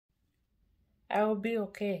I will be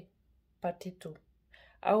okay. Part 2.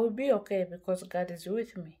 I will be okay because God is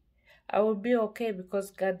with me. I will be okay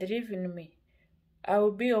because God lives in me. I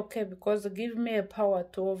will be okay because give me a power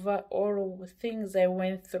to over all the things I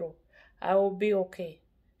went through. I will be okay.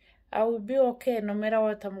 I will be okay no matter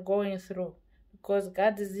what I'm going through because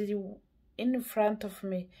God is in front of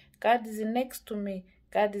me. God is next to me.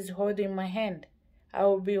 God is holding my hand. I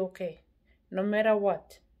will be okay no matter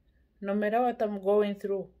what. No matter what I'm going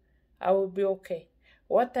through, I will be okay.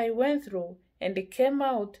 What I went through and it came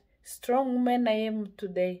out strong man I am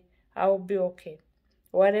today, I will be okay.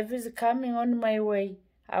 Whatever is coming on my way,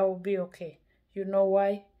 I will be okay. You know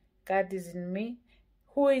why? God is in me.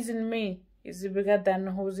 Who is in me is bigger than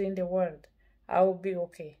who's in the world. I will be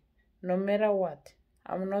okay. No matter what.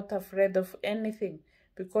 I'm not afraid of anything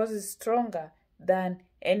because it's stronger than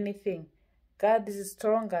anything. God is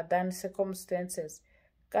stronger than circumstances.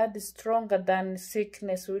 God is stronger than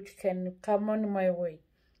sickness which can come on my way.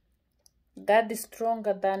 God is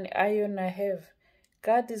stronger than iron I have.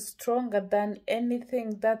 God is stronger than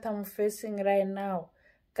anything that I'm facing right now.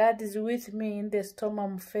 God is with me in the storm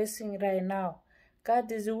I'm facing right now.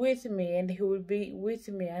 God is with me and He will be with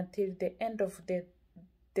me until the end of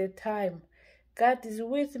the time. God is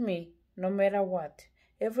with me no matter what.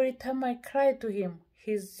 Every time I cry to Him,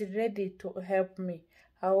 He's ready to help me.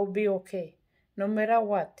 I will be okay. No matter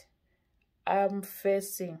what I'm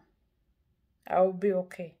facing, I will be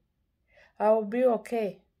okay. I will be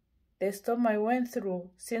okay. The storm I went through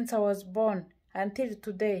since I was born until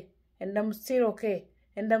today, and I'm still okay,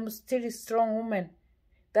 and I'm still a strong woman.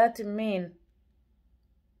 That means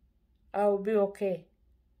I will be okay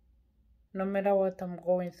no matter what I'm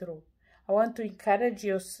going through. I want to encourage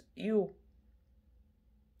you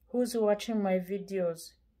who's watching my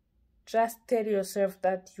videos. Just tell yourself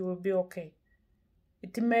that you will be okay.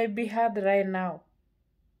 It may be hard right now.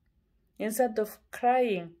 Instead of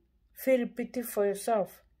crying, feel pity for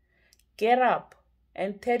yourself. Get up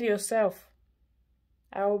and tell yourself,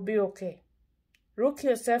 I will be okay. Look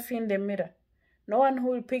yourself in the mirror. No one who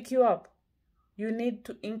will pick you up. You need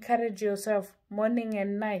to encourage yourself morning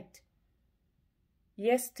and night.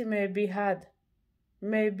 Yes, it may be hard,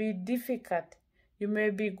 may be difficult. You may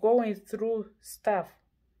be going through stuff.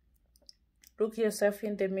 Look yourself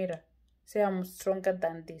in the mirror. Say, I'm stronger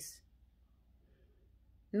than this.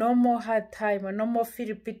 No more hard time, no more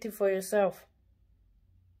feel pity for yourself.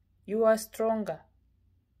 You are stronger.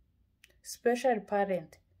 Special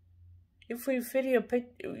parent. If we feel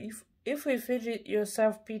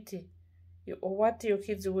yourself pity, what your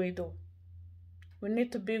kids will do. We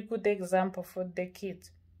need to be a good example for the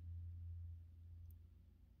kids.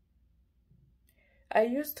 I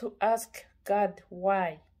used to ask God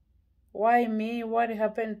why. Why me? What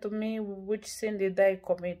happened to me? Which sin did I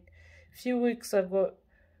commit? A few weeks ago,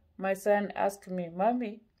 my son asked me,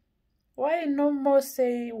 Mommy, why no more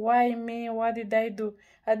say, why me? What did I do?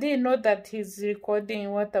 I didn't know that he's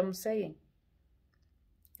recording what I'm saying.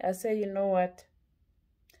 I say, you know what?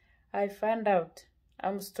 I found out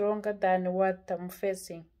I'm stronger than what I'm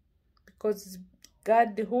facing. Because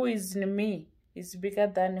God who is in me is bigger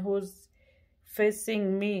than who's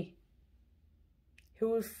facing me. He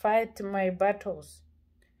will fight my battles.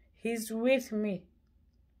 He's with me.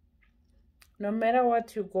 No matter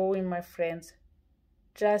what you go in, my friends,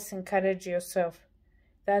 just encourage yourself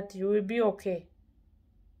that you will be okay.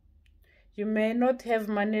 You may not have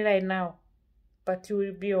money right now, but you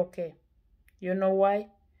will be okay. You know why?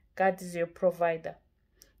 God is your provider.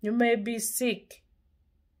 You may be sick.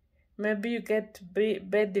 Maybe you get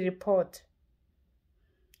bad report.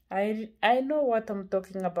 I know what I'm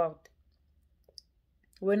talking about.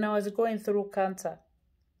 When I was going through cancer,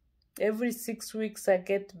 every 6 weeks I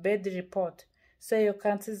get bad report. Say your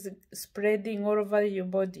cancer is spreading all over your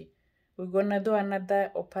body. We're gonna do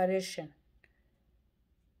another operation.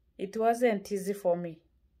 It wasn't easy for me.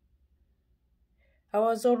 I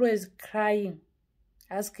was always crying,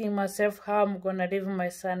 asking myself how I'm gonna leave my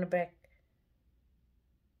son back.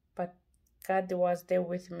 But God was there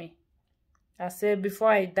with me. I said,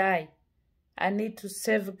 before I die, I need to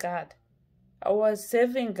serve God. I was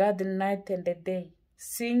serving God night and day,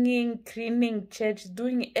 singing, cleaning church,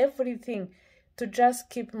 doing everything to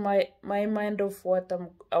just keep my mind off what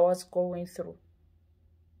I was going through.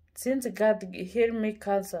 Since God healed me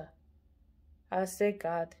cancer, I say,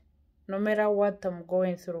 God, no matter what I'm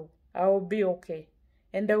going through, I will be okay.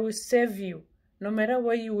 And I will serve you. No matter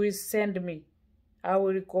where you will send me, I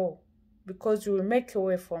will go. Because you will make a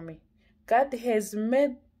way for me. God has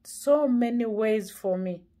made so many ways for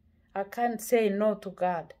me. I can't say no to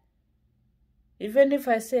God. Even if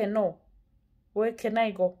I say no, where can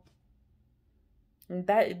I go? in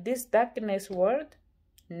this darkness world?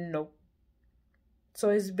 No. So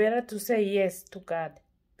it's better to say yes to God,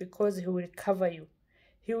 because He will cover you.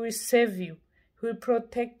 He will save you. He will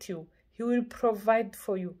protect you. He will provide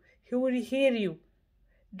for you. He will heal you.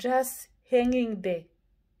 Just hanging there.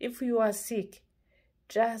 If you are sick,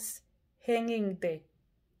 just hanging there.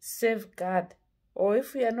 Save God. Or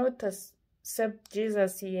if you are not accept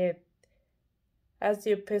Jesus yet as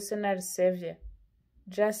your personal Savior,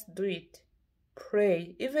 just do it.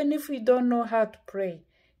 Pray. Even if you don't know how to pray,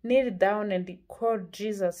 kneel down and call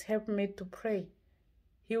Jesus, help me to pray.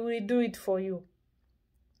 He will do it for you.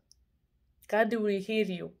 God will heal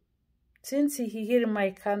you. Since He healed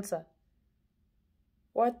my cancer,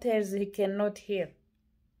 what else He cannot heal?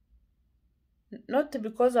 Not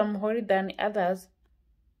because I'm holier than others.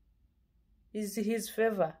 It's His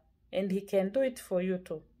favor, and He can do it for you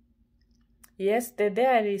too. Yes, the day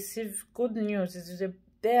I received good news is the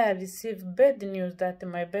day I received bad news that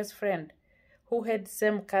my best friend, who had the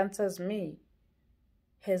same cancer as me,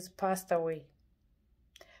 has passed away.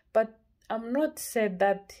 But I'm not sad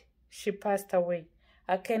that she passed away.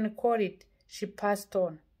 I can call it she passed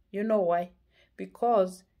on. You know why?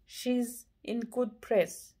 Because she's in good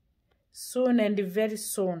place. Soon and very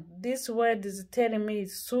soon. This word is telling me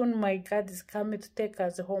soon my God is coming to take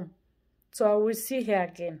us home. So I will see her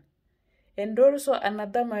again. And also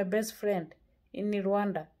another my best friend in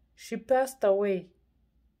Rwanda. She passed away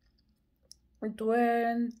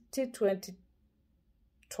in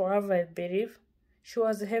 2012, I believe. She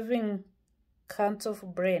was having cancer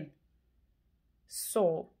of brain.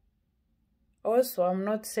 So, also I'm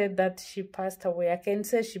not saying that she passed away. I can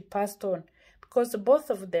say she passed on. Because both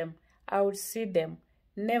of them, I would see them,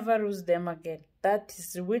 never lose them again. That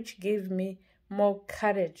is which gave me more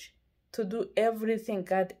courage to do everything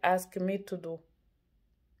God asked me to do.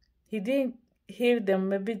 He didn't heal them.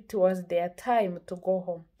 Maybe it was their time to go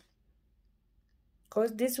home.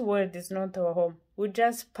 Because this world is not our home. We're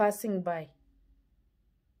just passing by.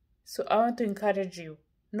 So I want to encourage you.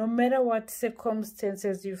 No matter what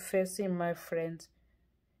circumstances you face, my friends,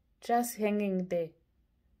 just hanging there.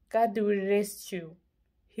 God will rescue.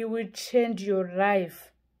 He will change your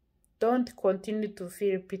life. Don't continue to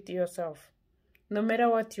feel pity yourself. No matter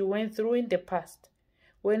what you went through in the past.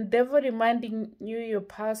 When devil reminding you your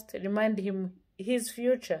past, remind him his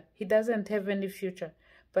future. He doesn't have any future.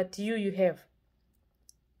 But you have.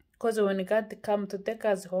 Because when God comes to take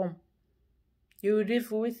us home, you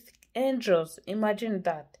live with angels. Imagine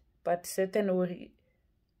that. But Satan will,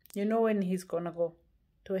 you know when he's gonna go?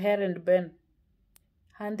 To hell and burn.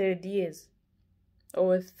 100 years. Or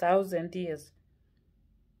 1,000 years.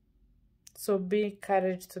 So be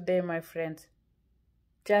encouraged today, my friends.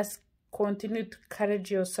 Just continue to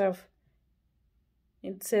encourage yourself.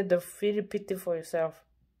 Instead of feeling pity for yourself.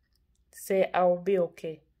 Say, I will be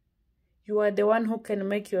okay. You are the one who can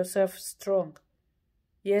make yourself strong.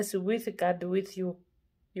 Yes, with God with you,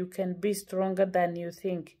 you can be stronger than you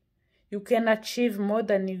think. You can achieve more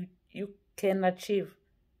than you can achieve.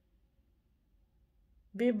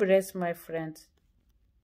 Be blessed, my friends.